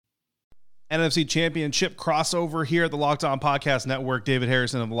NFC Championship crossover here at the Locked On Podcast Network. David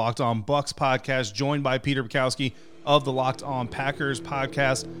Harrison of the Locked On Bucs podcast, joined by Peter Bukowski of the Locked On Packers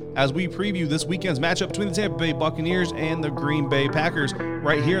podcast, as we preview this weekend's matchup between the Tampa Bay Buccaneers and the Green Bay Packers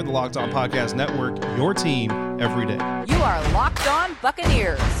right here at the Locked On Podcast Network, your team every day. You are Locked On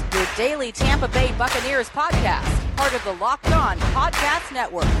Buccaneers, your daily Tampa Bay Buccaneers podcast, part of the Locked On Podcast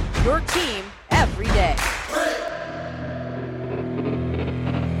Network, your team every day.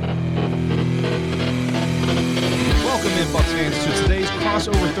 Welcome in, Bucs fans, to today's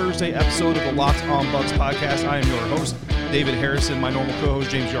crossover Thursday episode of the Locked On Bucs podcast. I am your host, David Harrison. My normal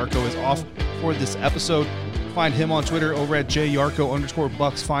co-host, James Yarko, is off for this episode. Find him on Twitter over at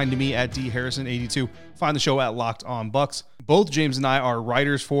JYarko_Bucs. Find me at DHarrison82. Find the show at Locked On Bucs. Both James and I are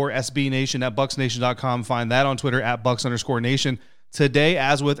writers for SB Nation at BucsNation.com. Find that on Twitter at Bucs_Nation. Today,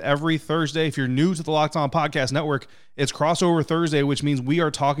 as with every Thursday, if you're new to the Locked On Podcast Network, it's Crossover Thursday, which means we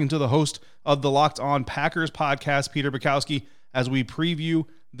are talking to the host of the Locked On Packers podcast, Peter Bukowski, as we preview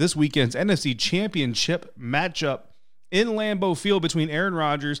this weekend's NFC Championship matchup in Lambeau Field between Aaron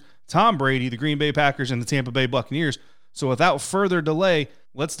Rodgers, Tom Brady, the Green Bay Packers, and the Tampa Bay Buccaneers. So without further delay,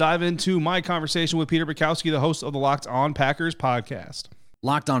 let's dive into my conversation with Peter Bukowski, the host of the Locked On Packers podcast.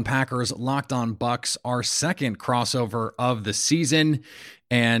 Locked On Packers, Locked On Bucs, our second crossover of the season.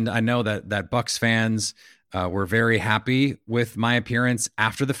 And I know that Bucs fans were very happy with my appearance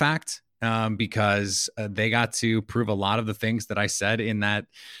after the fact because they got to prove a lot of the things that I said in that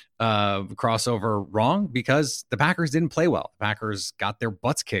crossover wrong, because the Packers didn't play well. The Packers got their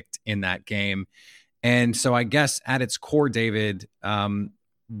butts kicked in that game. And so I guess at its core, David,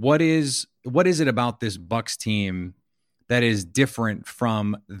 what is it about this Bucs team that is different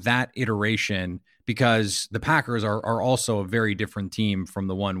from that iteration? Because the Packers are also a very different team from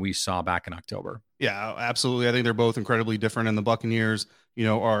the one we saw back in October. Yeah, absolutely. I think they're both incredibly different, and the Buccaneers,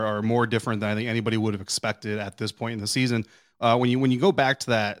 are more different than I think anybody would have expected at this point in the season. When you go back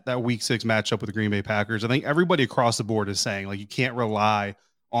to that Week 6 matchup with the Green Bay Packers, I think everybody across the board is saying, like, you can't rely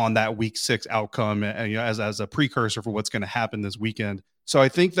on that Week 6 outcome and as a precursor for what's going to happen this weekend. So I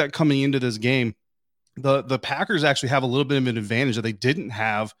think that coming into this game, the Packers actually have a little bit of an advantage that they didn't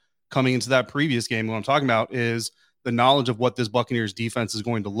have coming into that previous game. What I'm talking about is the knowledge of what this Buccaneers defense is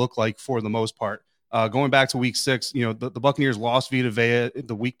going to look like for the most part. Going back to Week 6, the Buccaneers lost Vita Vea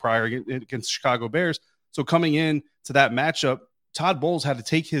the week prior against the Chicago Bears. So coming in to that matchup, Todd Bowles had to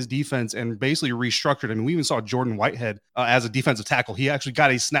take his defense and basically restructure it. I mean, we even saw Jordan Whitehead as a defensive tackle. He actually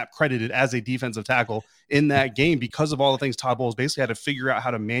got a snap credited as a defensive tackle in that game because of all the things Todd Bowles basically had to figure out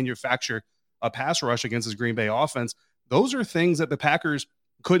how to manufacture a pass rush against his Green Bay offense. Those are things that the Packers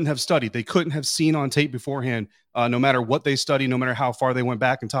couldn't have studied. They couldn't have seen on tape beforehand. No matter what they studied, no matter how far they went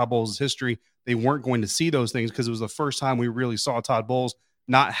back in Todd Bowles' history, they weren't going to see those things because it was the first time we really saw Todd Bowles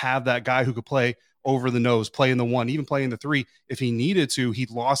not have that guy who could play over the nose, play in the 1, even play in the 3. If he needed to, he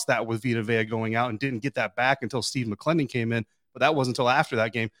lost that with Vita Vea going out and didn't get that back until Steve McClendon came in. But that wasn't until after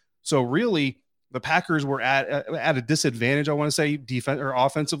that game. So really, the Packers were at a disadvantage, I want to say, defense or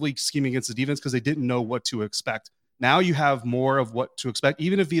offensively scheming against the defense because they didn't know what to expect. Now you have more of what to expect.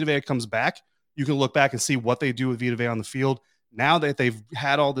 Even if Vita Vea comes back, you can look back and see what they do with Vita Vea on the field. Now that they've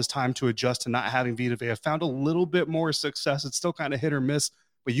had all this time to adjust to not having Vita Vea, found a little bit more success. It's still kind of hit or miss,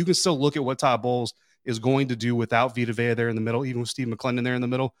 but you can still look at what Todd Bowles is going to do without Vita Vea there in the middle, even with Steve McClendon there in the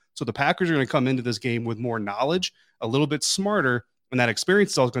middle. So the Packers are going to come into this game with more knowledge, a little bit smarter, and that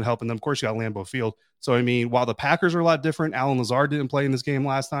experience is always going to help. And then, of course, you got Lambeau Field. So, I mean, while the Packers are a lot different, Alan Lazard didn't play in this game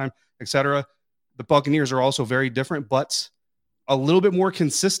last time, etc., the Buccaneers are also very different, but a little bit more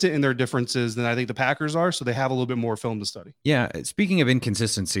consistent in their differences than I think the Packers are. So they have a little bit more film to study. Yeah. Speaking of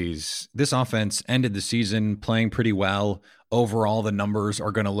inconsistencies, this offense ended the season playing pretty well. Overall, the numbers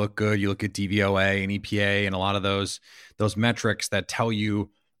are going to look good. You look at DVOA and EPA and a lot of those metrics that tell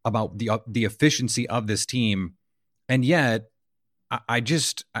you about the efficiency of this team. And yet,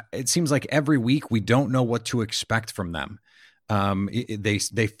 it seems like every week we don't know what to expect from them.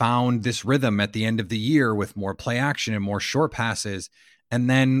 They found this rhythm at the end of the year with more play action and more short passes. And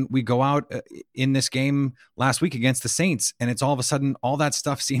then we go out in this game last week against the Saints, and it's all of a sudden, all that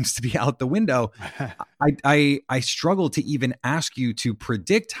stuff seems to be out the window. I struggle to even ask you to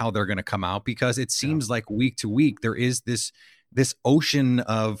predict how they're going to come out because it seems like week to week, there is this ocean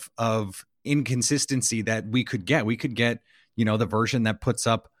of inconsistency that we could get. We could get, the version that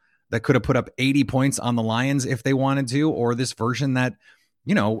could have put up 80 points on the Lions if they wanted to, or this version that,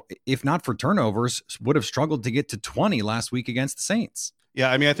 if not for turnovers, would have struggled to get to 20 last week against the Saints. Yeah,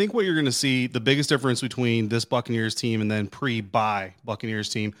 I mean, I think what you're going to see, the biggest difference between this Buccaneers team and then pre-bye Buccaneers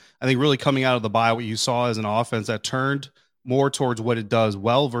team, I think really coming out of the bye, what you saw is an offense that turned more towards what it does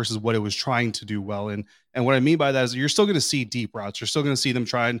well versus what it was trying to do well. And what I mean by that is you're still going to see deep routes. You're still going to see them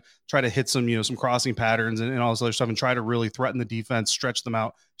try to hit some, some crossing patterns and all this other stuff and try to really threaten the defense, stretch them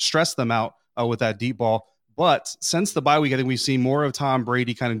out, stress them out with that deep ball. But since the bye week, I think we've seen more of Tom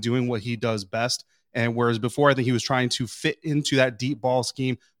Brady kind of doing what he does best. And whereas before, I think he was trying to fit into that deep ball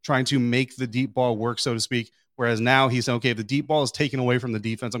scheme, trying to make the deep ball work, so to speak. Whereas now he's saying, okay, if the deep ball is taken away from the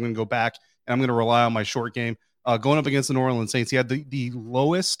defense, I'm going to go back and I'm going to rely on my short game. Going up against the New Orleans Saints, he had the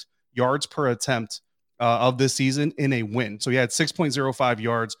lowest yards per attempt of this season in a win. So he had 6.05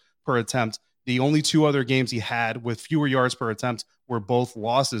 yards per attempt. The only two other games he had with fewer yards per attempt were both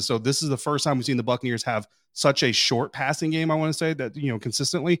losses. So this is the first time we've seen the Buccaneers have such a short passing game, I want to say, that,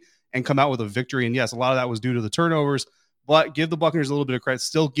 consistently, and come out with a victory. And yes, a lot of that was due to the turnovers, but give the Buccaneers a little bit of credit,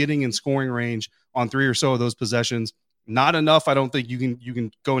 still getting in scoring range on 3 or so of those possessions. Not enough. I don't think you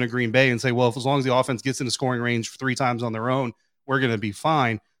can go into Green Bay and say, well, if as long as the offense gets into scoring range 3 times on their own, we're going to be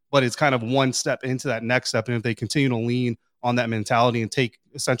fine. But it's kind of one step into that next step. And if they continue to lean on that mentality and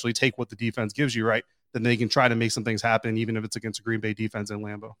essentially take what the defense gives you, right, then they can try to make some things happen, even if it's against a Green Bay defense in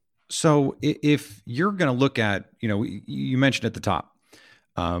Lambeau. So if you're going to look at, you mentioned at the top,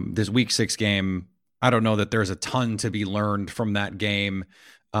 this week 6 game, I don't know that there's a ton to be learned from that game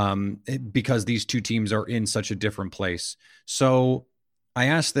because these two teams are in such a different place. So I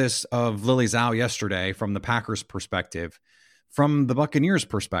asked this of Lily Zhao yesterday from the Packers perspective. From the Buccaneers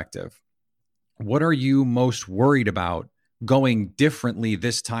perspective, what are you most worried about going differently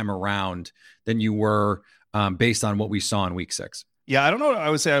this time around than you were based on what we saw in week 6? Yeah, I don't know. I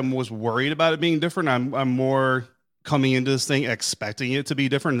would say I'm most worried about it being different. I'm more coming into this thing expecting it to be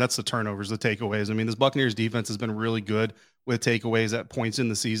different. And that's the turnovers, the takeaways. I mean, this Buccaneers defense has been really good with takeaways at points in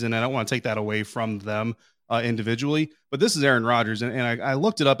the season. And I don't want to take that away from them individually, but this is Aaron Rodgers. And I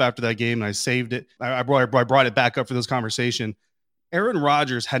looked it up after that game and I saved it. I brought it back up for this conversation. Aaron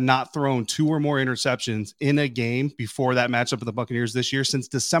Rodgers had not thrown 2 or more interceptions in a game before that matchup with the Buccaneers this year since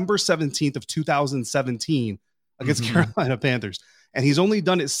December 17th of 2017 against Carolina Panthers. And he's only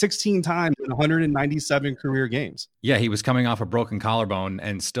done it 16 times in 197 career games. Yeah, he was coming off a broken collarbone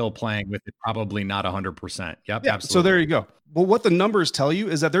and still playing with it, probably not 100%. Yep, yeah, absolutely. So there you go. Well, what the numbers tell you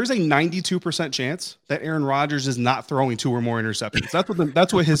is that there's a 92% chance that Aaron Rodgers is not throwing 2 or more interceptions.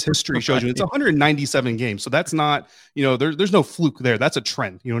 That's what his history shows you. It's 197 games. So that's not, there's no fluke there. That's a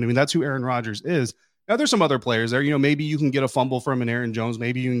trend. You know what I mean? That's who Aaron Rodgers is. Now, there's some other players there. Maybe you can get a fumble from an Aaron Jones.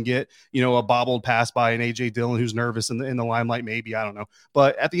 Maybe you can get, a bobbled pass by an A.J. Dillon who's nervous in the limelight. Maybe, I don't know.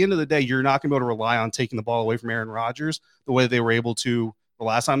 But at the end of the day, you're not going to be able to rely on taking the ball away from Aaron Rodgers the way they were able to the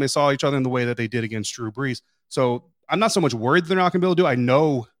last time they saw each other and the way that they did against Drew Brees. So I'm not so much worried that they're not going to be able to do it. I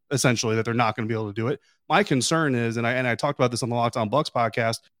know essentially that they're not going to be able to do it. My concern is, and I talked about this on the Locked On Bucs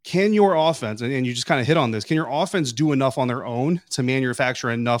podcast, can your offense, and you just kind of hit on this, can your offense do enough on their own to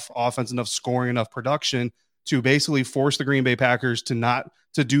manufacture enough offense, enough scoring, enough production to basically force the Green Bay Packers to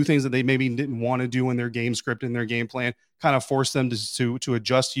do things that they maybe didn't want to do in their game script, in their game plan, kind of force them to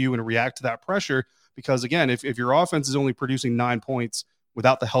adjust to you and react to that pressure? Because again, if your offense is only producing 9 points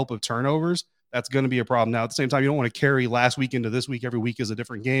without the help of turnovers, that's going to be a problem. Now, at the same time, you don't want to carry last week into this week. Every week is a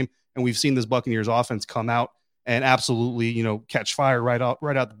different game. And we've seen this Buccaneers offense come out and absolutely, catch fire right out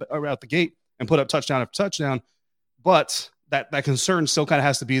the gate and put up touchdown after touchdown. But that concern still kind of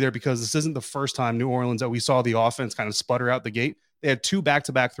has to be there because this isn't the first time New Orleans that we saw the offense kind of sputter out the gate. They had 2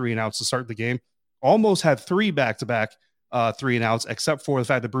 back-to-back 3-and-outs to start the game, almost had 3 back-to-back 3-and-outs, except for the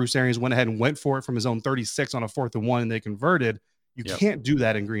fact that Bruce Arians went ahead and went for it from his own 36 on a 4th and 1, and they converted. You can't do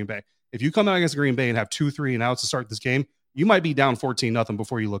that in Green Bay. If you come out against Green Bay and have 2 3-and-outs to start this game, you might be down 14-0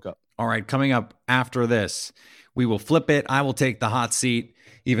 before you look up. All right, coming up after this, we will flip it. I will take the hot seat,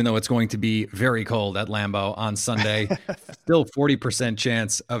 even though it's going to be very cold at Lambeau on Sunday. Still 40%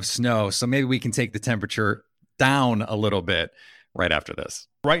 chance of snow, so maybe we can take the temperature down a little bit right after this.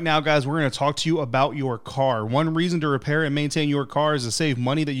 Right now, guys, we're going to talk to you about your car. One reason to repair and maintain your car is to save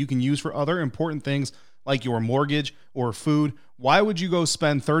money that you can use for other important things like your mortgage or food. Why would you go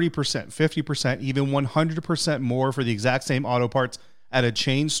spend 30%, 50%, even 100% more for the exact same auto parts at a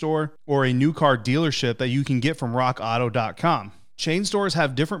chain store or a new car dealership that you can get from rockauto.com? Chain stores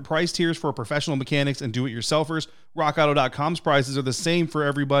have different price tiers for professional mechanics and do-it-yourselfers. rockauto.com's prices are the same for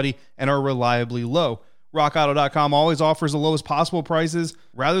everybody and are reliably low. rockauto.com always offers the lowest possible prices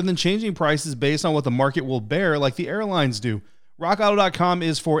rather than changing prices based on what the market will bear like the airlines do. RockAuto.com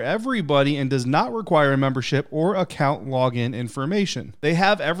is for everybody and does not require a membership or account login information. They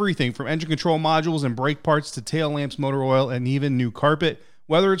have everything from engine control modules and brake parts to tail lamps, motor oil, and even new carpet.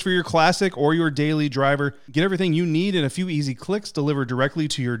 Whether it's for your classic or your daily driver, get everything you need in a few easy clicks delivered directly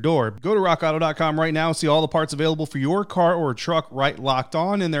to your door. Go to rockauto.com right now and see all the parts available for your car or truck right locked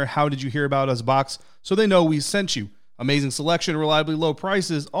on in their How Did You Hear About Us box so they know we sent you. Amazing selection, reliably low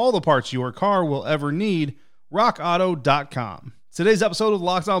prices, all the parts your car will ever need. rockauto.com. Today's episode of the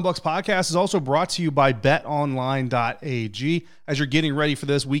Locked On Bucs podcast is also brought to you by betonline.ag. As you're getting ready for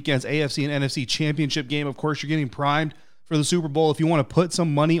this weekend's AFC and NFC championship game, of course, you're getting primed for the Super Bowl. If you want to put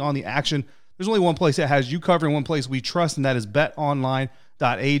some money on the action, there's only one place that has you covered and one place we trust, and that is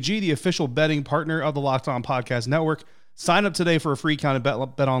betonline.ag, the official betting partner of the Locked On Podcast Network. Sign up today for a free account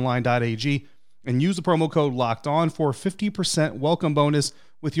at betonline.ag and use the promo code Locked On for a 50% welcome bonus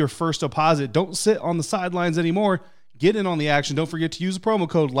with your first deposit. Don't sit on the sidelines anymore. Get in on the action. Don't forget to use the promo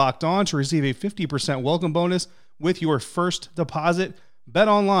code Locked On to receive a 50% welcome bonus with your first deposit. Bet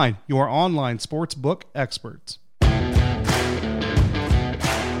Online, your online sportsbook experts.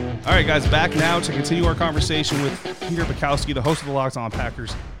 All right, guys, back now to continue our conversation with Peter Bukowski, the host of the Locked On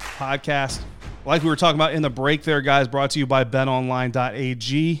Packers podcast. Like we were talking about in the break there, guys, brought to you by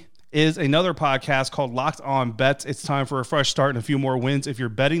betonline.ag, is another podcast called Locked On Bets. It's time for a fresh start and a few more wins. If you're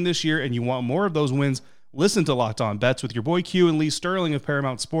betting this year and you want more of those wins, listen to Locked On Bets with your boy Q and Lee Sterling of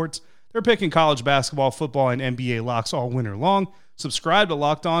Paramount Sports. They're picking college basketball, football, and NBA locks all winter long. Subscribe to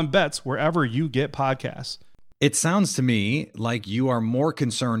Locked On Bets wherever you get podcasts. It sounds to me like you are more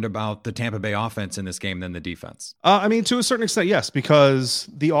concerned about the Tampa Bay offense in this game than the defense. I mean, to a certain extent, yes, because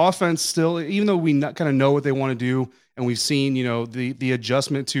the offense still, even though we kind of know what they want to do, and we've seen, the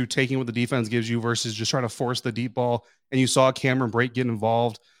adjustment to taking what the defense gives you versus just trying to force the deep ball. And you saw Cameron Brate get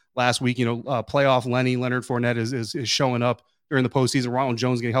involved last week. Playoff Leonard Fournette is showing up during the postseason. Ronald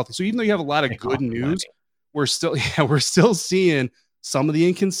Jones getting healthy. So even though you have a lot of good news, we're still seeing some of the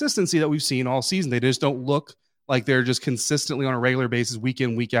inconsistency that we've seen all season. They just don't look like they're just consistently on a regular basis, week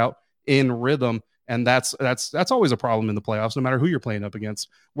in, week out, in rhythm. And that's always a problem in the playoffs, no matter who you're playing up against.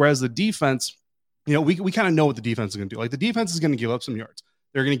 Whereas the defense, we kind of know what the defense is going to do. Like, the defense is going to give up some yards.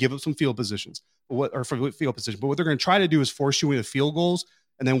 They're going to give up some field positions. But what they're going to try to do is force you into field goals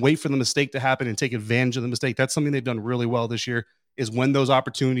and then wait for the mistake to happen and take advantage of the mistake. That's something they've done really well this year, is when those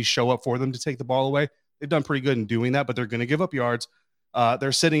opportunities show up for them to take the ball away. They've done pretty good in doing that, but they're going to give up yards.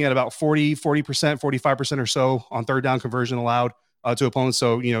 They're sitting at about 40%, 45% or so on third down conversion allowed to opponents.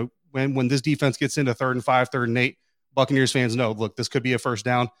 So, when this defense gets into 3rd and 5, 3rd and 8, Buccaneers fans know, look, this could be a first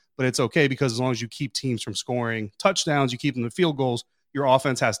down, but it's okay, because as long as you keep teams from scoring touchdowns, you keep them to field goals, your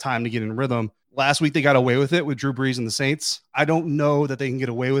offense has time to get in rhythm. Last week, they got away with it with Drew Brees and the Saints. I don't know that they can get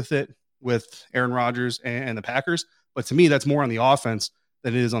away with it with Aaron Rodgers and the Packers, but to me, that's more on the offense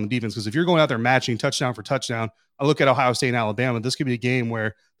than it is on the defense, because if you're going out there matching touchdown for touchdown, I look at Ohio State and Alabama, this could be a game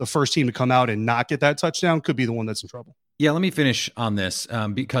where the first team to come out and not get that touchdown could be the one that's in trouble. Yeah, let me finish on this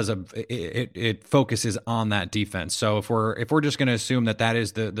because of it focuses on that defense. So if we're just going to assume that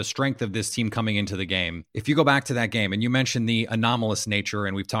is the strength of this team coming into the game, if you go back to that game and you mentioned the anomalous nature,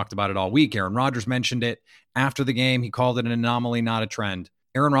 and we've talked about it all week, Aaron Rodgers mentioned it after the game. He called it an anomaly, not a trend.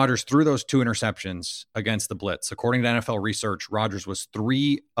 Aaron Rodgers threw those 2 interceptions against the blitz. According to NFL research, Rodgers was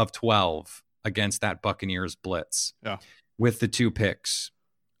 3 of 12 against that Buccaneers blitz, with the 2 picks.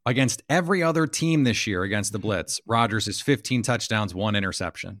 Against every other team this year against the blitz, Rodgers is 15 touchdowns, 1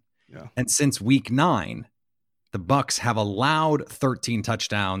 interception. Yeah. And since week 9, the Bucs have allowed 13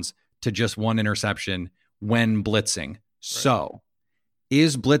 touchdowns to just 1 interception when blitzing. Right. So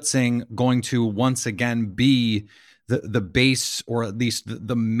is blitzing going to once again be the base, or at least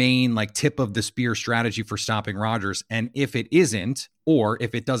the main tip of the spear strategy for stopping Rodgers? And if it isn't, or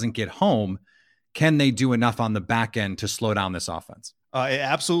if it doesn't get home, can they do enough on the back end to slow down this offense? It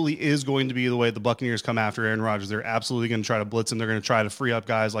absolutely is going to be the way the Buccaneers come after Aaron Rodgers. They're absolutely going to try to blitz him. They're going to try to free up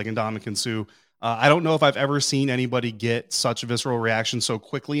guys like Ndamukong Suh. I don't know if I've ever seen anybody get such a visceral reaction so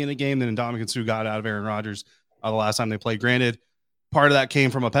quickly in a game than Ndamukong Suh got out of Aaron Rodgers the last time they played. Granted, part of that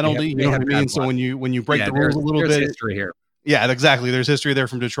came from a penalty. You know what I mean? So when you break the rules a little bit, history here. Yeah, exactly. There's history there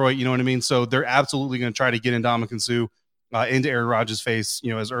from Detroit. You know what I mean? So they're absolutely going to try to get Ndamukong Suh into Aaron Rodgers' face,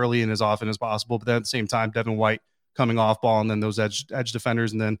 as early and as often as possible. But then at the same time, Devin White coming off ball, and then those edge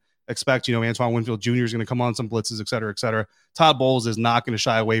defenders, and then expect, Antoine Winfield Jr. is going to come on some blitzes, et cetera, et cetera. Todd Bowles is not going to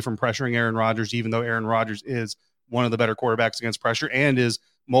shy away from pressuring Aaron Rodgers, even though Aaron Rodgers is one of the better quarterbacks against pressure and is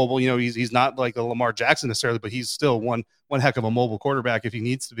mobile. He's not like a Lamar Jackson necessarily, but he's still one heck of a mobile quarterback if he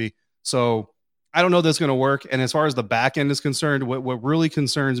needs to be. So I don't know that's going to work. And as far as the back end is concerned, what really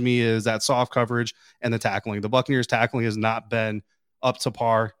concerns me is that soft coverage and the tackling. The Buccaneers tackling has not been up to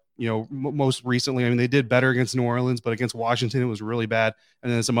par. Most recently, they did better against New Orleans, but against Washington, it was really bad.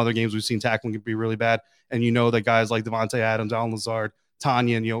 And then some other games we've seen tackling can be really bad. And that guys like Devontae Adams, Allen Lazard,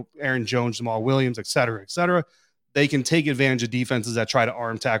 Tanya and, Aaron Jones, Jamal Williams, et cetera, they can take advantage of defenses that try to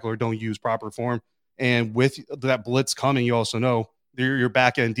arm tackle or don't use proper form. And with that blitz coming, you also know your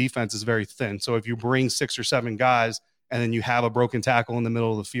back end defense is very thin. So if you bring 6 or 7 guys and then you have a broken tackle in the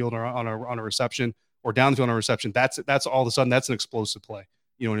middle of the field or on a reception or down the field on a reception, that's all of a sudden that's an explosive play.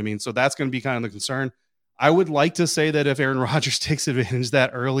 You know what I mean? So that's going to be kind of the concern. I would like to say that if Aaron Rodgers takes advantage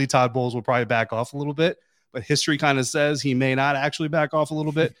that early, Todd Bowles will probably back off a little bit, but history kind of says he may not actually back off a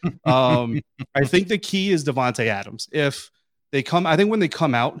little bit. I think the key is Davante Adams. I think when they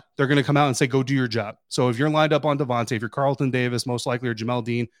come out, they're going to come out and say, go do your job. So if you're lined up on Davante, if you're Carlton Davis, most likely, or Jamel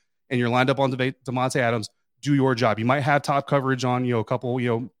Dean, and you're lined up on Davante Adams, do your job. You might have top coverage on, a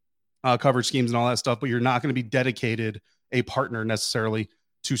couple, coverage schemes and all that stuff, but you're not going to be dedicated a partner necessarily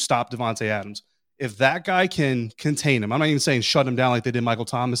to stop Davante Adams. If that guy can contain him, I'm not even saying shut him down like they did Michael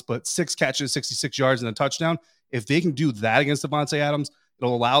Thomas, but 6 catches, 66 yards, and a touchdown. If they can do that against Davante Adams,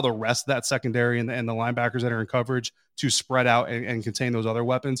 it'll allow the rest of that secondary and the linebackers that are in coverage to spread out and contain those other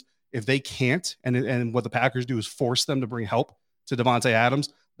weapons. If they can't, and what the Packers do is force them to bring help to Davante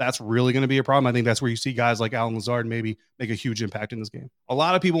Adams, that's really going to be a problem. I think that's where you see guys like Allen Lazard maybe make a huge impact in this game. A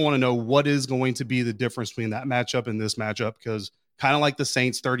lot of people want to know what is going to be the difference between that matchup and this matchup, because kind of like the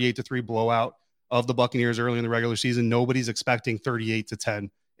Saints 38-3 blowout of the Buccaneers early in the regular season, nobody's expecting 38-10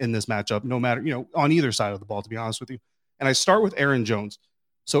 in this matchup, no matter, on either side of the ball, to be honest with you. And I start with Aaron Jones.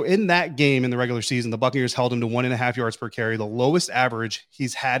 So in that game in the regular season, the Buccaneers held him to 1.5 yards per carry, the lowest average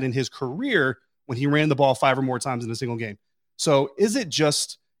he's had in his career when he ran the ball 5 or more times in a single game. So is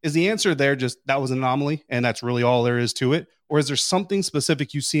the answer there just that was an anomaly and that's really all there is to it? Or is there something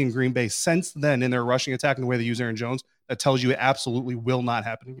specific you see in Green Bay since then in their rushing attack and the way they use Aaron Jones that tells you it absolutely will not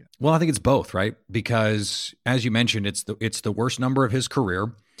happen again? Well, I think it's both, right? Because as you mentioned, it's the worst number of his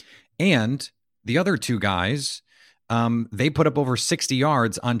career. And the other 2 guys, they put up over 60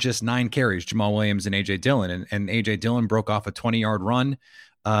 yards on just 9 carries, Jamal Williams and A.J. Dillon. And A.J. Dillon broke off a 20-yard run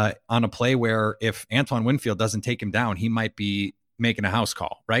on a play where if Antoine Winfield doesn't take him down, he might be making a house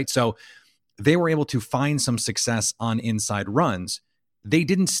call, right? So they were able to find some success on inside runs. They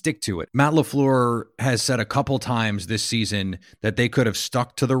didn't stick to it. Matt LaFleur has said a couple times this season that they could have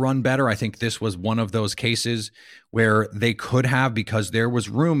stuck to the run better. I think this was one of those cases where they could have, because there was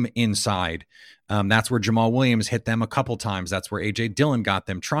room inside. That's where Jamal Williams hit them a couple times. That's where A.J. Dillon got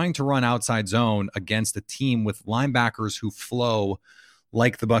them. Trying to run outside zone against a team with linebackers who flow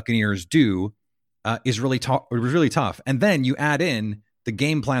like the Buccaneers do is really tough. And then you add in the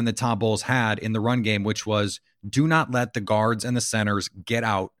game plan that Todd Bowles had in the run game, which was do not let the guards and the centers get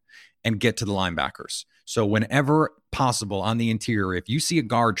out and get to the linebackers. So whenever possible on the interior, if you see a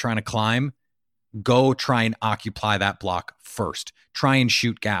guard trying to climb, go try and occupy that block first. Try and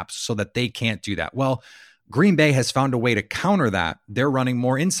shoot gaps so that they can't do that. Well, Green Bay has found a way to counter that. They're running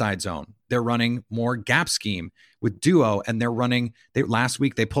more inside zone. They're running more gap scheme with duo, and last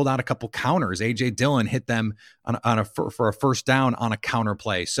week they pulled out a couple counters. A.J. Dillon hit them for a first down on a counter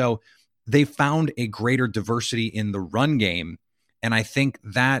play. So they found a greater diversity in the run game, and I think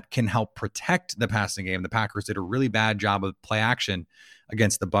that can help protect the passing game. The Packers did a really bad job of play action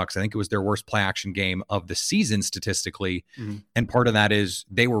against the Bucs. I think it was their worst play action game of the season statistically, and part of that is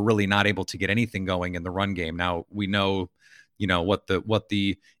they were really not able to get anything going in the run game. Now we know what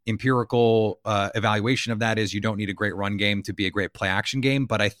the empirical evaluation of that is. You don't need a great run game to be a great play action game,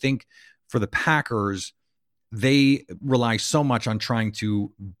 but I think for the Packers, they rely so much on trying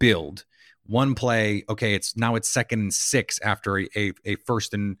to build one play. Okay, it's 2nd and 6 after a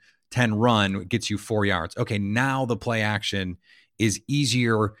 1st and 10 run gets you 4 yards. Okay, now the play action is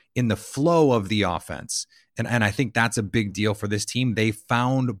easier in the flow of the offense. And I think that's a big deal for this team. They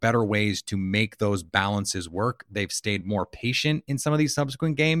found better ways to make those balances work. They've stayed more patient in some of these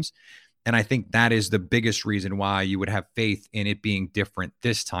subsequent games. And I think that is the biggest reason why you would have faith in it being different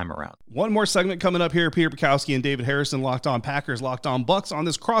this time around. One more segment coming up here. Peter Bukowski and David Harrison, Locked On Packers, Locked On Bucks on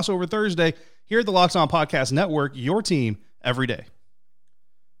this crossover Thursday here at the Locked On Podcast Network, your team every day.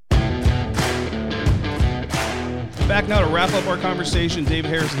 Back now to wrap up our conversation. David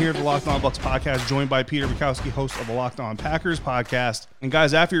Harrison here at the Locked On Bucks podcast, joined by Peter Bukowski, host of the Locked On Packers podcast. And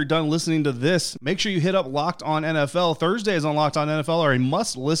guys, after you're done listening to this, make sure you hit up Locked On NFL. Thursdays on Locked On NFL are a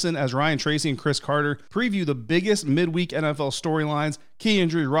must-listen as Ryan Tracy and Chris Carter preview the biggest midweek NFL storylines, key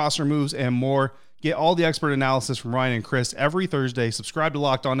injuries, roster moves, and more. Get all the expert analysis from Ryan and Chris every Thursday. Subscribe to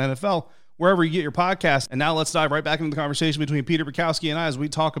Locked On NFL wherever you get your podcast. And now let's dive right back into the conversation between Peter Bukowski and I as we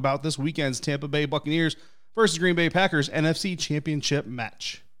talk about this weekend's Tampa Bay Buccaneers versus Green Bay Packers NFC Championship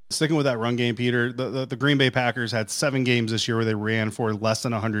match. Sticking with that run game, Peter, the Green Bay Packers had 7 games this year where they ran for less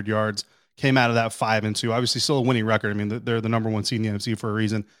than 100 yards. came out of that 5-2. Obviously, still a winning record. I mean, they're the number one seed in the NFC for a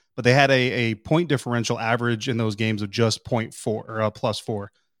reason. But they had a point differential average in those games of just 0.4 or +4.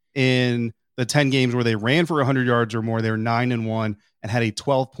 In the 10 games where they ran for 100 yards or more, they were 9-1 and had a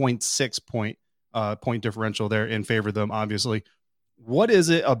 12.6 point differential there in favor of them. Obviously, what is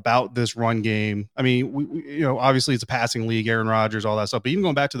it about this run game? I mean, we obviously it's a passing league, Aaron Rodgers, all that stuff. But even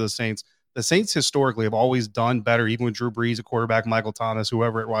going back to the Saints historically have always done better, even with Drew Brees, a quarterback, Michael Thomas,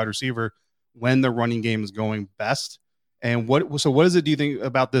 whoever at wide receiver, when the running game is going best. And what is it, do you think,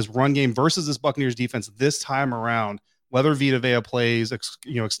 about this run game versus this Buccaneers defense this time around, whether Vita Vea plays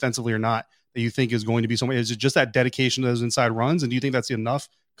extensively or not, that you think is going to be so much? Is it just that dedication to those inside runs? And do you think that's enough?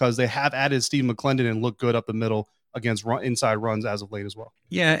 Because they have added Steve McClendon and look good up the middle against inside runs as of late as well.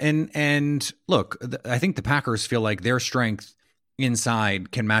 Yeah, and look, I think the Packers feel like their strength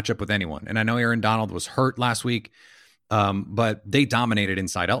inside can match up with anyone. And I know Aaron Donald was hurt last week, but they dominated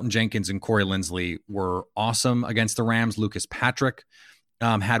inside. Elton Jenkins and Corey Linsley were awesome against the Rams. Lucas Patrick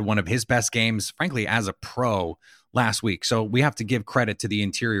had one of his best games, frankly, as a pro last week. So we have to give credit to the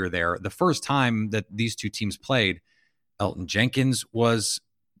interior there. The first time that these two teams played, Elton Jenkins was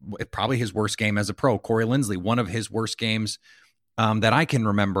probably his worst game as a pro. Corey Linsley, one of his worst games that I can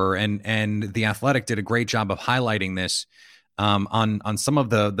remember. And The Athletic did a great job of highlighting this. On some of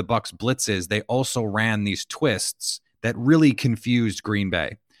the Bucs blitzes, they also ran these twists that really confused Green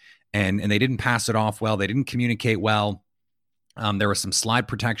Bay, and they didn't pass it off well. They didn't communicate well. There were some slide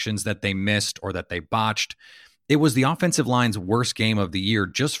protections that they missed or that they botched. It was the offensive line's worst game of the year,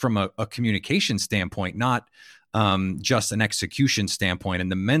 just from a communication standpoint, not just an execution standpoint.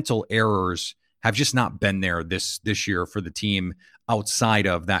 And the mental errors have just not been there this year for the team outside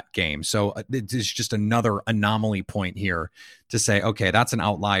of that game. So it's just another anomaly point here to say, okay, that's an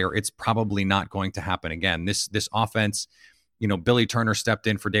outlier. It's probably not going to happen again. This offense, Billy Turner stepped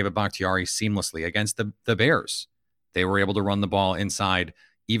in for David Bakhtiari seamlessly against the Bears. They were able to run the ball inside,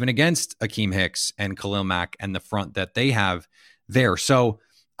 even against Akeem Hicks and Khalil Mack and the front that they have there. So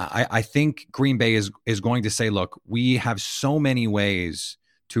I think Green Bay is going to say, look, we have so many ways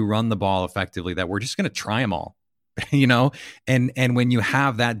to run the ball effectively that we're just going to try them all. And when you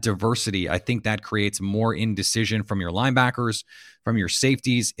have that diversity, I think that creates more indecision from your linebackers, from your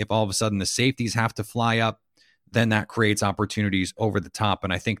safeties. If all of a sudden the safeties have to fly up, then that creates opportunities over the top.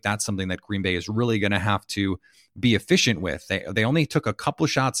 And I think that's something that Green Bay is really going to have to be efficient with. They only took a couple of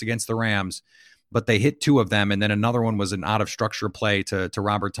shots against the Rams, but they hit two of them. And then another one was an out of structure play to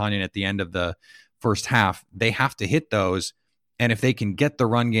Robert Tonyan at the end of the first half. They have to hit those. And if they can get the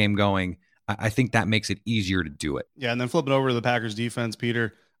run game going, I think that makes it easier to do it. Yeah, and then flipping over to the Packers defense,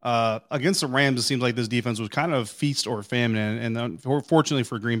 Peter, against the Rams, it seems like this defense was kind of feast or famine. And unfortunately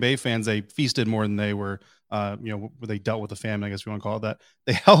for Green Bay fans, they feasted more than they were, they dealt with the famine, I guess we want to call it that.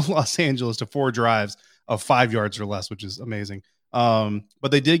 They held Los Angeles to 4 drives of 5 yards or less, which is amazing. But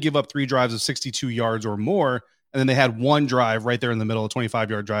they did give up 3 drives of 62 yards or more. And then they had 1 drive right there in the middle, a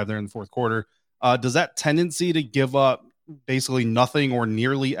 25-yard drive there in the fourth quarter. Does that tendency to give up basically nothing or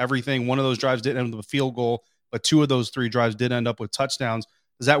nearly everything? One of those drives did end up with a field goal, but 2 of those 3 drives did end up with touchdowns.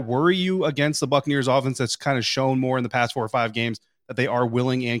 Does that worry you against the Buccaneers offense that's kind of shown more in the past 4 or 5 games that they are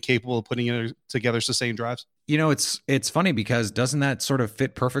willing and capable of putting together sustained drives? It's funny because doesn't that sort of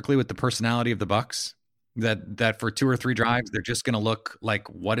fit perfectly with the personality of the Bucs? That for 2 or 3 drives, they're just going to look like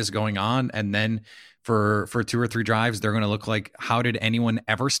what is going on. And then for 2 or 3 drives, they're going to look like, how did anyone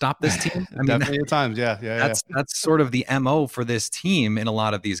ever stop this team? I mean, definitely at times. Yeah. That's sort of the MO for this team in a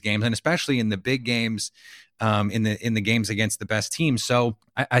lot of these games, and especially in the big games, in the games against the best teams. So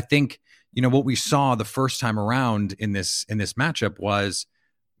I think, what we saw the first time around in this matchup was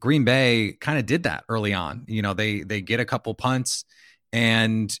Green Bay kind of did that early on. They get a couple punts,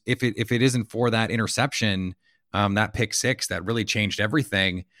 and if it isn't for that interception, that pick 6 that really changed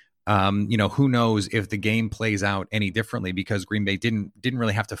everything, who knows if the game plays out any differently, because Green Bay didn't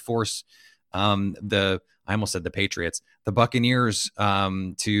really have to force I almost said the Patriots, the Buccaneers I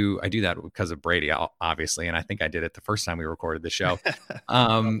do that because of Brady, obviously, and I think I did it the first time we recorded the show.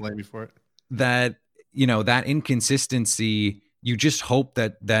 Don't blame me for it. That inconsistency, you just hope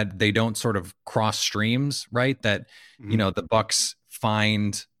that they don't sort of cross streams, right? That the Bucs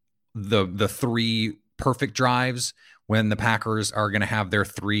find the 3 perfect drives when the Packers are going to have their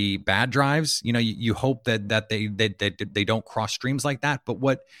 3 bad drives. You hope that they don't cross streams like that. But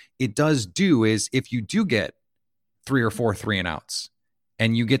what it does do is, if you do get 3 or 4 3-and-outs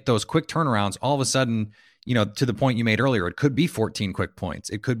and you get those quick turnarounds, all of a sudden, to the point you made earlier, it could be 14 quick points.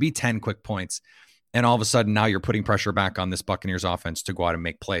 It could be 10 quick points. And all of a sudden now you're putting pressure back on this Buccaneers offense to go out and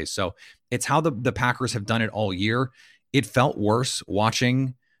make plays. So it's how the Packers have done it all year. It felt worse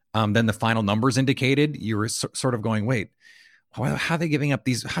watching than the final numbers indicated, you were sort of going, wait, how are they giving up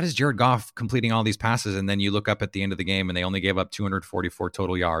these? How does Jared Goff completing all these passes? And then you look up at the end of the game and they only gave up 244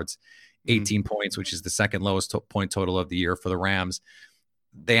 total yards, 18 points, which is the second lowest point total of the year for the Rams.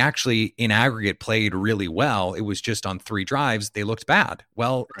 They actually, in aggregate, played really well. It was just on 3 drives, they looked bad.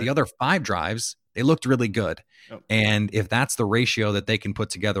 Well, the other 5 drives, they looked really good. Yep. And if that's the ratio that they can put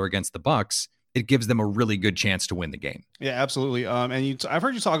together against the Bucs, it gives them a really good chance to win the game. Yeah, absolutely. I've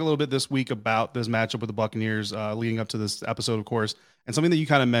heard you talk a little bit this week about this matchup with the Buccaneers leading up to this episode, of course. And something that you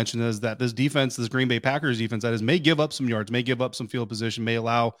kind of mentioned is that this defense, this Green Bay Packers defense, that is, may give up some yards, may give up some field position, may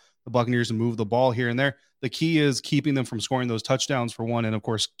allow the Buccaneers to move the ball here and there. The key is keeping them from scoring those touchdowns for one, and of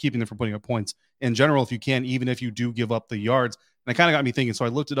course, keeping them from putting up points in general, if you can, even if you do give up the yards. And it kind of got me thinking. So I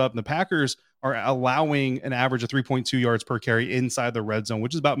looked it up, and the Packers are allowing an average of 3.2 yards per carry inside the red zone,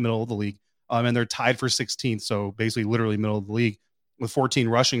 which is about middle of the league. And they're tied for 16th, so basically literally middle of the league, with 14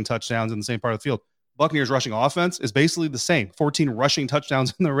 rushing touchdowns in the same part of the field. Buccaneers rushing offense is basically the same, 14 rushing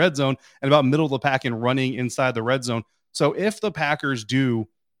touchdowns in the red zone and about middle of the pack in running inside the red zone. So if the Packers do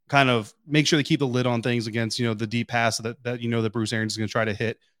kind of make sure they keep the lid on things against, the deep pass that that Bruce Arians is going to try to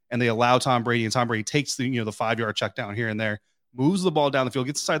hit, and they allow Tom Brady, and Tom Brady takes the 5-yard check down here and there, moves the ball down the field,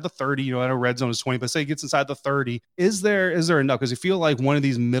 gets inside the 30, I know red zone is 20, but say it gets inside the 30. Is there enough? Because you feel like one of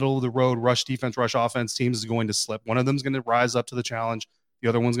these middle of the road rush defense, rush offense teams is going to slip. One of them is going to rise up to the challenge. The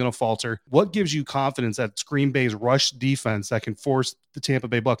other one's going to falter. What gives you confidence that it's Green Bay's rush defense that can force the Tampa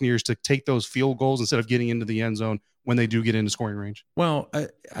Bay Buccaneers to take those field goals instead of getting into the end zone when they do get into scoring range? Well,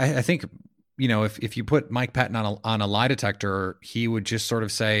 I think, if you put Mike Patton on a lie detector, he would just sort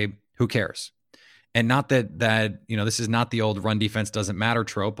of say, who cares? And not that this is not the old run defense doesn't matter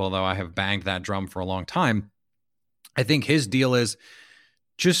trope, although I have banged that drum for a long time. I think his deal is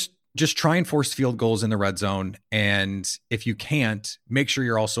just try and force field goals in the red zone. And if you can't, make sure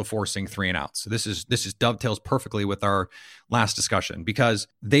you're also forcing 3 and outs. So this is dovetails perfectly with our last discussion, because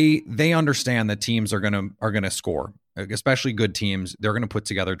they understand that teams are going to score, especially good teams. They're going to put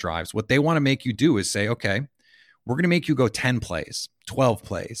together drives. What they want to make you do is say, okay, we're going to make you go 10 plays, 12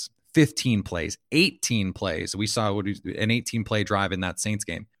 plays, 15 plays, 18 plays. We saw an 18-play drive in that Saints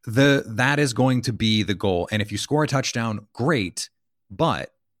game. That is going to be the goal. And if you score a touchdown, great.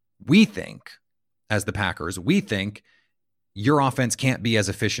 But we think, as the Packers, your offense can't be as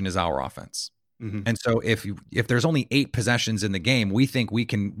efficient as our offense. Mm-hmm. And so if there's only 8 possessions in the game, we think we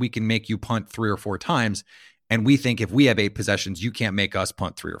can make you punt 3 or 4 times. And we think if we have 8 possessions, you can't make us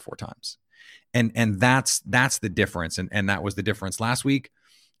punt 3 or 4 times. And that's the difference. And that was the difference last week.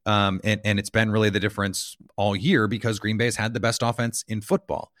 And it's been really the difference all year, because Green Bay's had the best offense in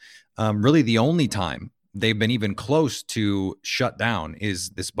football. Really the only time they've been even close to shut down is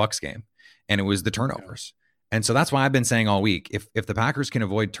this Bucs game, and it was the turnovers. And so that's why I've been saying all week, if the Packers can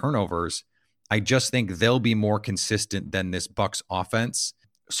avoid turnovers, I just think they'll be more consistent than this Bucs offense,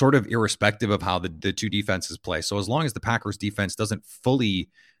 sort of irrespective of how the 2 defenses play. So as long as the Packers defense doesn't fully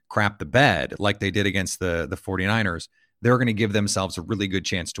crap the bed like they did against the 49ers, they're going to give themselves a really good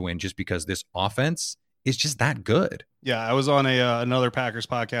chance to win, just because this offense is just that good. Yeah, I was on another Packers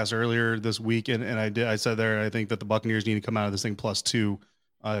podcast earlier this week, and I said there, I think that the Buccaneers need to come out of this thing +2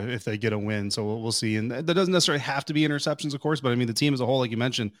 if they get a win. So we'll see. And that doesn't necessarily have to be interceptions, of course, but I mean, the team as a whole, like you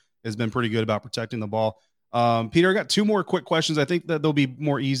mentioned, has been pretty good about protecting the ball. Peter, I got 2 more quick questions. I think that they'll be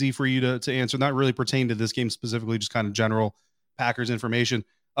more easy for you to answer, not really pertain to this game specifically, just kind of general Packers information.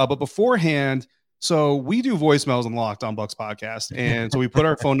 But beforehand, so we do voicemails on Locked On Bucs podcast. And so we put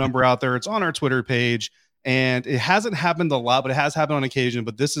our phone number out there. It's on our Twitter page, and it hasn't happened a lot, but it has happened on occasion.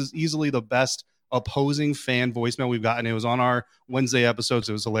 But this is easily the best opposing fan voicemail we've gotten. It was on our Wednesday episodes.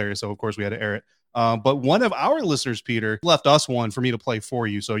 It was hilarious. So of course we had to air it. But one of our listeners, Peter, left us one for me to play for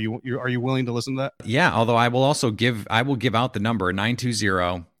you. So are you willing to listen to that? Yeah. Although I will give out the number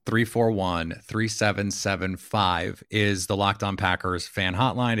 920-341-3775 is the Locked On Packers fan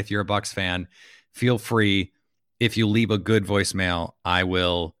hotline. If you're a Bucs fan, feel free. If you leave a good voicemail, I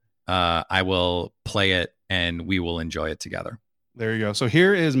will play it and we will enjoy it together. There you go. So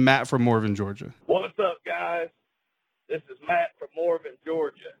here is Matt from Morven, Georgia. What's up, guys? This is Matt from Morven,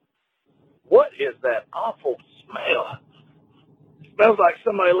 Georgia. What is that awful smell? It smells like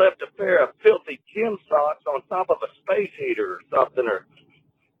somebody left a pair of filthy gym socks on top of a space heater or something, or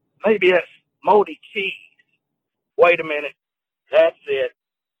maybe that's moldy cheese. Wait a minute. That's it.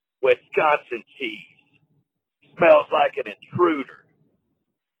 Wisconsin cheese. Smells like an intruder.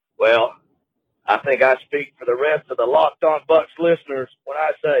 Well, I think I speak for the rest of the Locked On Bucs listeners when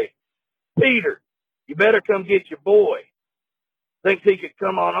I say, Peter, you better come get your boy. Thinks he could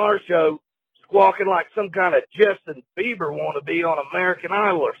come on our show, squawking like some kind of Justin Bieber wannabe on American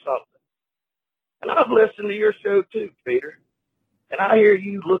Idol or something. And I've listened to your show too, Peter. And I hear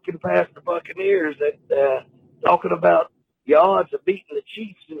you looking past the Buccaneers and talking about the odds of beating the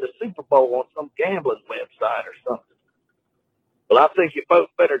Chiefs in the Super Bowl on some gambling website or something. Well, I think you both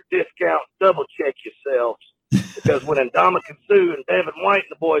better discount, double-check yourselves, because when Ndamukong Suh and Devin White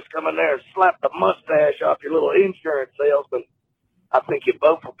and the boys come in there and slap the mustache off your little insurance salesman, I think you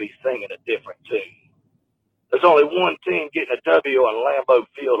both will be singing a different tune. There's only one team getting a W on Lambeau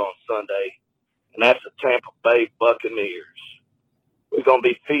Field on Sunday, and that's the Tampa Bay Buccaneers. We're going to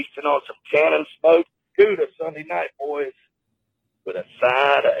be feasting on some cannon smoked Gouda Sunday night, boys, with a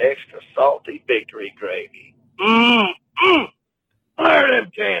side of extra salty victory gravy. Fire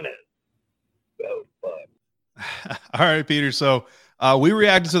them cannons. Go, Buck. All right, Peter. So we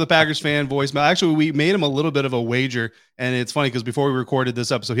reacted to the Packers fan voicemail. Actually, we made him a little bit of a wager, and it's funny because before we recorded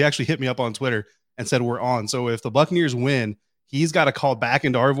this episode, he actually hit me up on Twitter and said we're on. So if the Buccaneers win, he's got to call back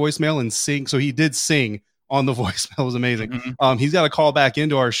into our voicemail and sing. So he did sing on the voicemail. It was amazing. Mm-hmm. He's got to call back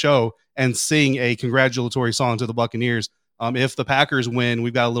into our show and sing a congratulatory song to the Buccaneers. If the Packers win,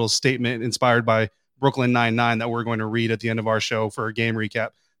 we've got a little statement inspired by Brooklyn Nine-Nine that we're going to read at the end of our show for a game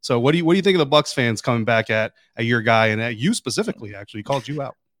recap. So what do you think of the Bucs fans coming back at your guy and at you specifically? Actually called you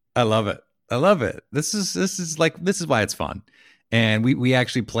out. I love it. This is why it's fun. And we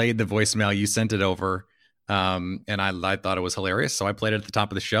actually played the voicemail. You sent it over. And I thought it was hilarious. So I played it at the top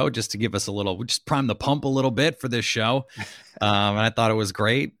of the show just to give us just prime the pump a little bit for this show. And I thought it was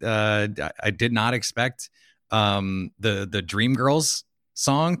great. I did not expect the Dreamgirls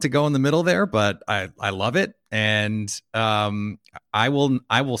song to go in the middle there, but I love it. And I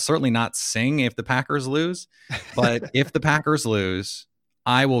will certainly not sing if the Packers lose, but if the Packers lose,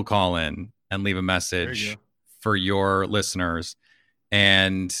 I will call in and leave a message for your listeners.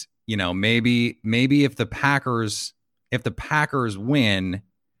 And maybe if the Packers win,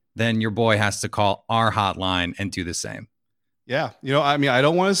 then your boy has to call our hotline and do the same. Yeah. I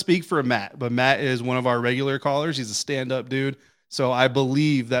don't want to speak for Matt, but Matt is one of our regular callers. He's a stand-up dude. So I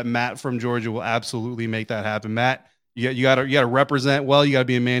believe that Matt from Georgia will absolutely make that happen. Matt, you got to represent well. You got to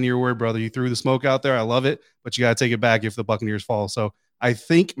be a man of your word, brother. You threw the smoke out there. I love it, but you got to take it back if the Buccaneers fall. So I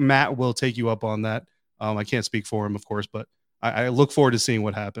think Matt will take you up on that. I can't speak for him, of course, but I look forward to seeing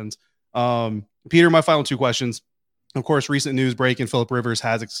what happens. Peter, my final two questions. Of course, recent news breaking: Phillip Rivers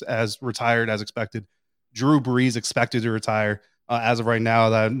has retired as expected. Drew Brees expected to retire. As of right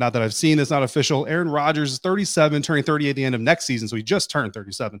now, not that I've seen, it's not official. Aaron Rodgers is 37, turning 30 at the end of next season, so he just turned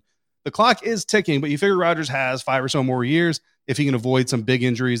 37. The clock is ticking, but you figure Rodgers has 5 or so more years. If he can avoid some big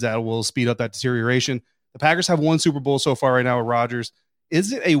injuries, that will speed up that deterioration. The Packers have won Super Bowl so far right now with Rodgers.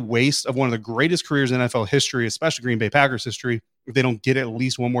 Is it a waste of one of the greatest careers in NFL history, especially Green Bay Packers history, if they don't get at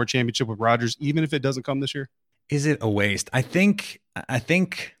least one more championship with Rodgers, even if it doesn't come this year? Is it a waste? I think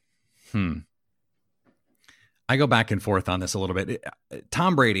I go back and forth on this a little bit.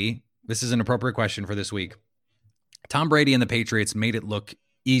 Tom Brady, this is an appropriate question for this week. Tom Brady and the Patriots made it look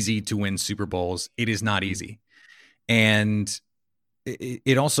easy to win Super Bowls. It is not easy. And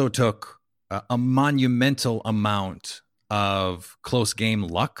it also took a monumental amount of close game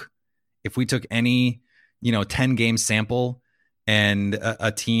luck. If we took any, 10-game sample and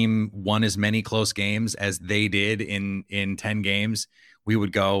a team won as many close games as they did in 10 games, we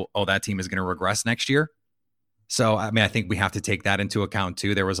would go, oh, that team is going to regress next year. So, I think we have to take that into account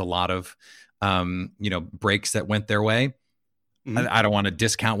too. There was a lot of, breaks that went their way. Mm-hmm. I don't want to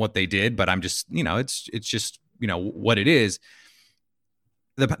discount what they did, but I'm just, it's just, what it is.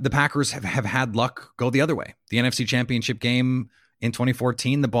 The Packers have had luck go the other way. The NFC Championship game in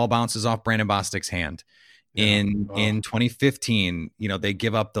 2014, the ball bounces off Brandon Bostic's hand. In 2015, they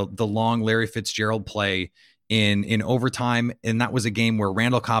give up the long Larry Fitzgerald play in overtime, and that was a game where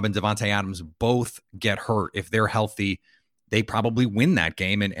Randall Cobb and Devontae Adams both get hurt. If they're healthy, they probably win that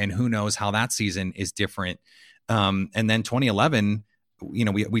game, and who knows how that season is different. And then 2011,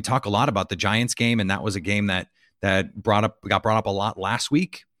 we talk a lot about the Giants game, and that was a game that got brought up a lot last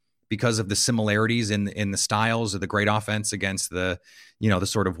week because of the similarities in the styles of the great offense against the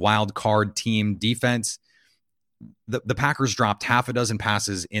sort of wild card team defense. The Packers dropped half a dozen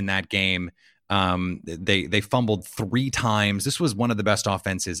passes in that game. They fumbled 3 times. This was one of the best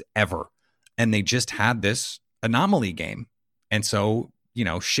offenses ever. And they just had this anomaly game. And so,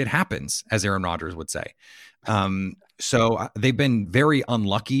 shit happens, as Aaron Rodgers would say. So they've been very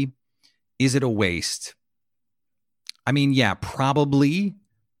unlucky. Is it a waste? Yeah, probably,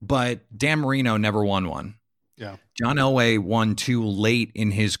 but Dan Marino never won one. Yeah. John Elway won 2 late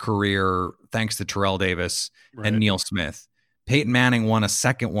in his career, thanks to Terrell Davis and Neil Smith. Peyton Manning won a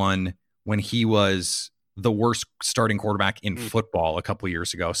second one when he was the worst starting quarterback in football a couple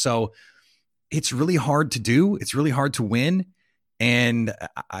years ago. So it's really hard to do. It's really hard to win. And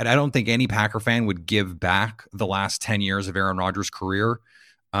I don't think any Packer fan would give back the last 10 years of Aaron Rodgers' career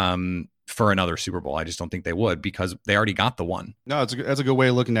for another Super Bowl. I just don't think they would, because they already got the one. No, that's a good way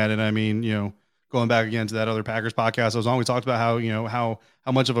of looking at it. I mean, going back again to that other Packers podcast I was on, we talked about how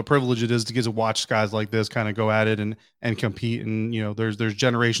much of a privilege it is to get to watch guys like this kind of go at it and compete. And, there's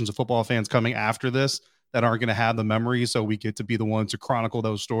generations of football fans coming after this that aren't going to have the memory. So we get to be the ones to chronicle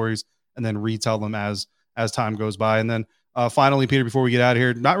those stories and then retell them as time goes by. And then finally, Peter, before we get out of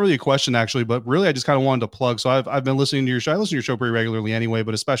here, not really a question actually, but really I just kind of wanted to plug. So I've been listening to your show. I listen to your show pretty regularly anyway,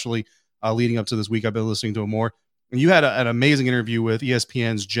 but especially leading up to this week, I've been listening to it more. And you had an amazing interview with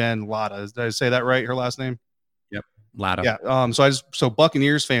ESPN's Jen Latta. Did I say that right? Her last name? Yep. Latta. Yeah. So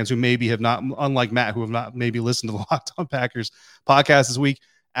Buccaneers fans who maybe have not, unlike Matt, who have not maybe listened to the Locked On Packers podcast this week,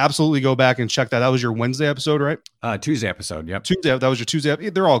 absolutely go back and check that. That was your Wednesday episode, right? Tuesday episode. Yep. Tuesday. That was your Tuesday.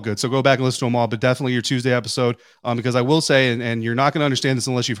 They're all good. So go back and listen to them all, but definitely your Tuesday episode. Because I will say, and you're not going to understand this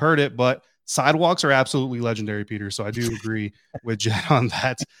unless you've heard it, but sidewalks are absolutely legendary, Peter. So I do agree with Jen on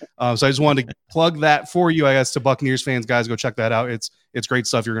that. So I just wanted to plug that for you, I guess, to Buccaneers fans. Guys, go check that out. It's great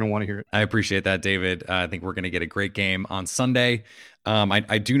stuff. You're going to want to hear it. I appreciate that, David. I think we're going to get a great game on Sunday.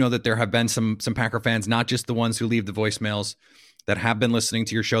 I do know that there have been some Packer fans, not just the ones who leave the voicemails, that have been listening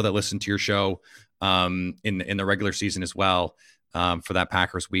to your show, that listen to your show in the regular season as well, for that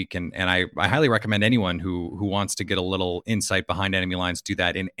Packers week. And I highly recommend anyone who wants to get a little insight behind enemy lines do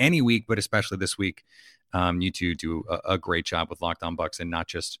that in any week, but especially this week. You two do a great job with Locked On Bucs, and not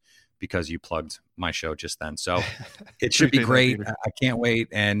just because you plugged my show just then. So it should be great. I can't wait.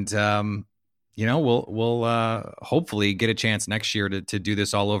 And, we'll hopefully get a chance next year to do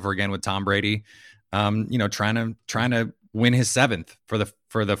this all over again with Tom Brady, trying to win his 7th for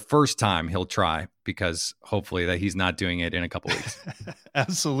the first time. He'll try, because hopefully that he's not doing it in a couple weeks.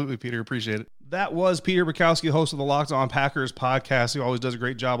 Absolutely, Peter. Appreciate it. That was Peter Bukowski, host of the Locked On Packers podcast. He always does a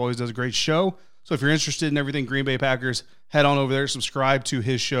great job, always does a great show. So if you're interested in everything Green Bay Packers, head on over there, subscribe to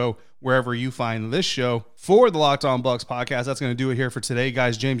his show wherever you find this show. For the Locked On Bucs podcast, that's going to do it here for today,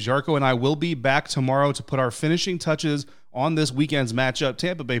 guys. James Yarko and I will be back tomorrow to put our finishing touches on this weekend's matchup.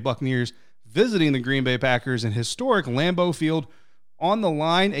 Tampa Bay Buccaneers visiting the Green Bay Packers in historic Lambeau Field. On the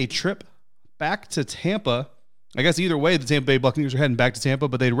line, a trip back to Tampa. I guess either way, the Tampa Bay Buccaneers are heading back to Tampa,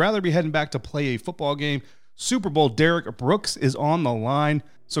 but they'd rather be heading back to play a football game. Super Bowl Derek Brooks is on the line.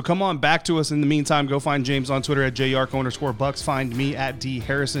 So come on back to us. In the meantime, go find James on Twitter at JYarko_Bucks. Find me at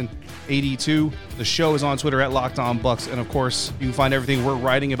DHarrison82. The show is on Twitter at Locked On Bucks. And of course, you can find everything we're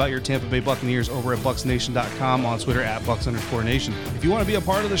writing about your Tampa Bay Buccaneers over at BucksNation.com, on Twitter at Bucks_Nation. If you want to be a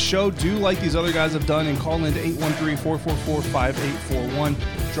part of the show, do like these other guys have done and call into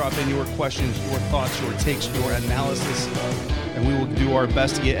 813-444-5841. Drop in your questions, your thoughts, your takes, your analysis. And we will do our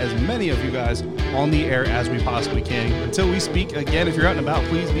best to get as many of you guys on the air as we possibly can. Until we speak again, if you're out and about,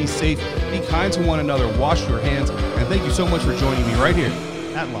 please be safe, be kind to one another, wash your hands, and thank you so much for joining me right here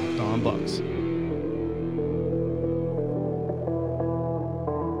at Locked On Bucs.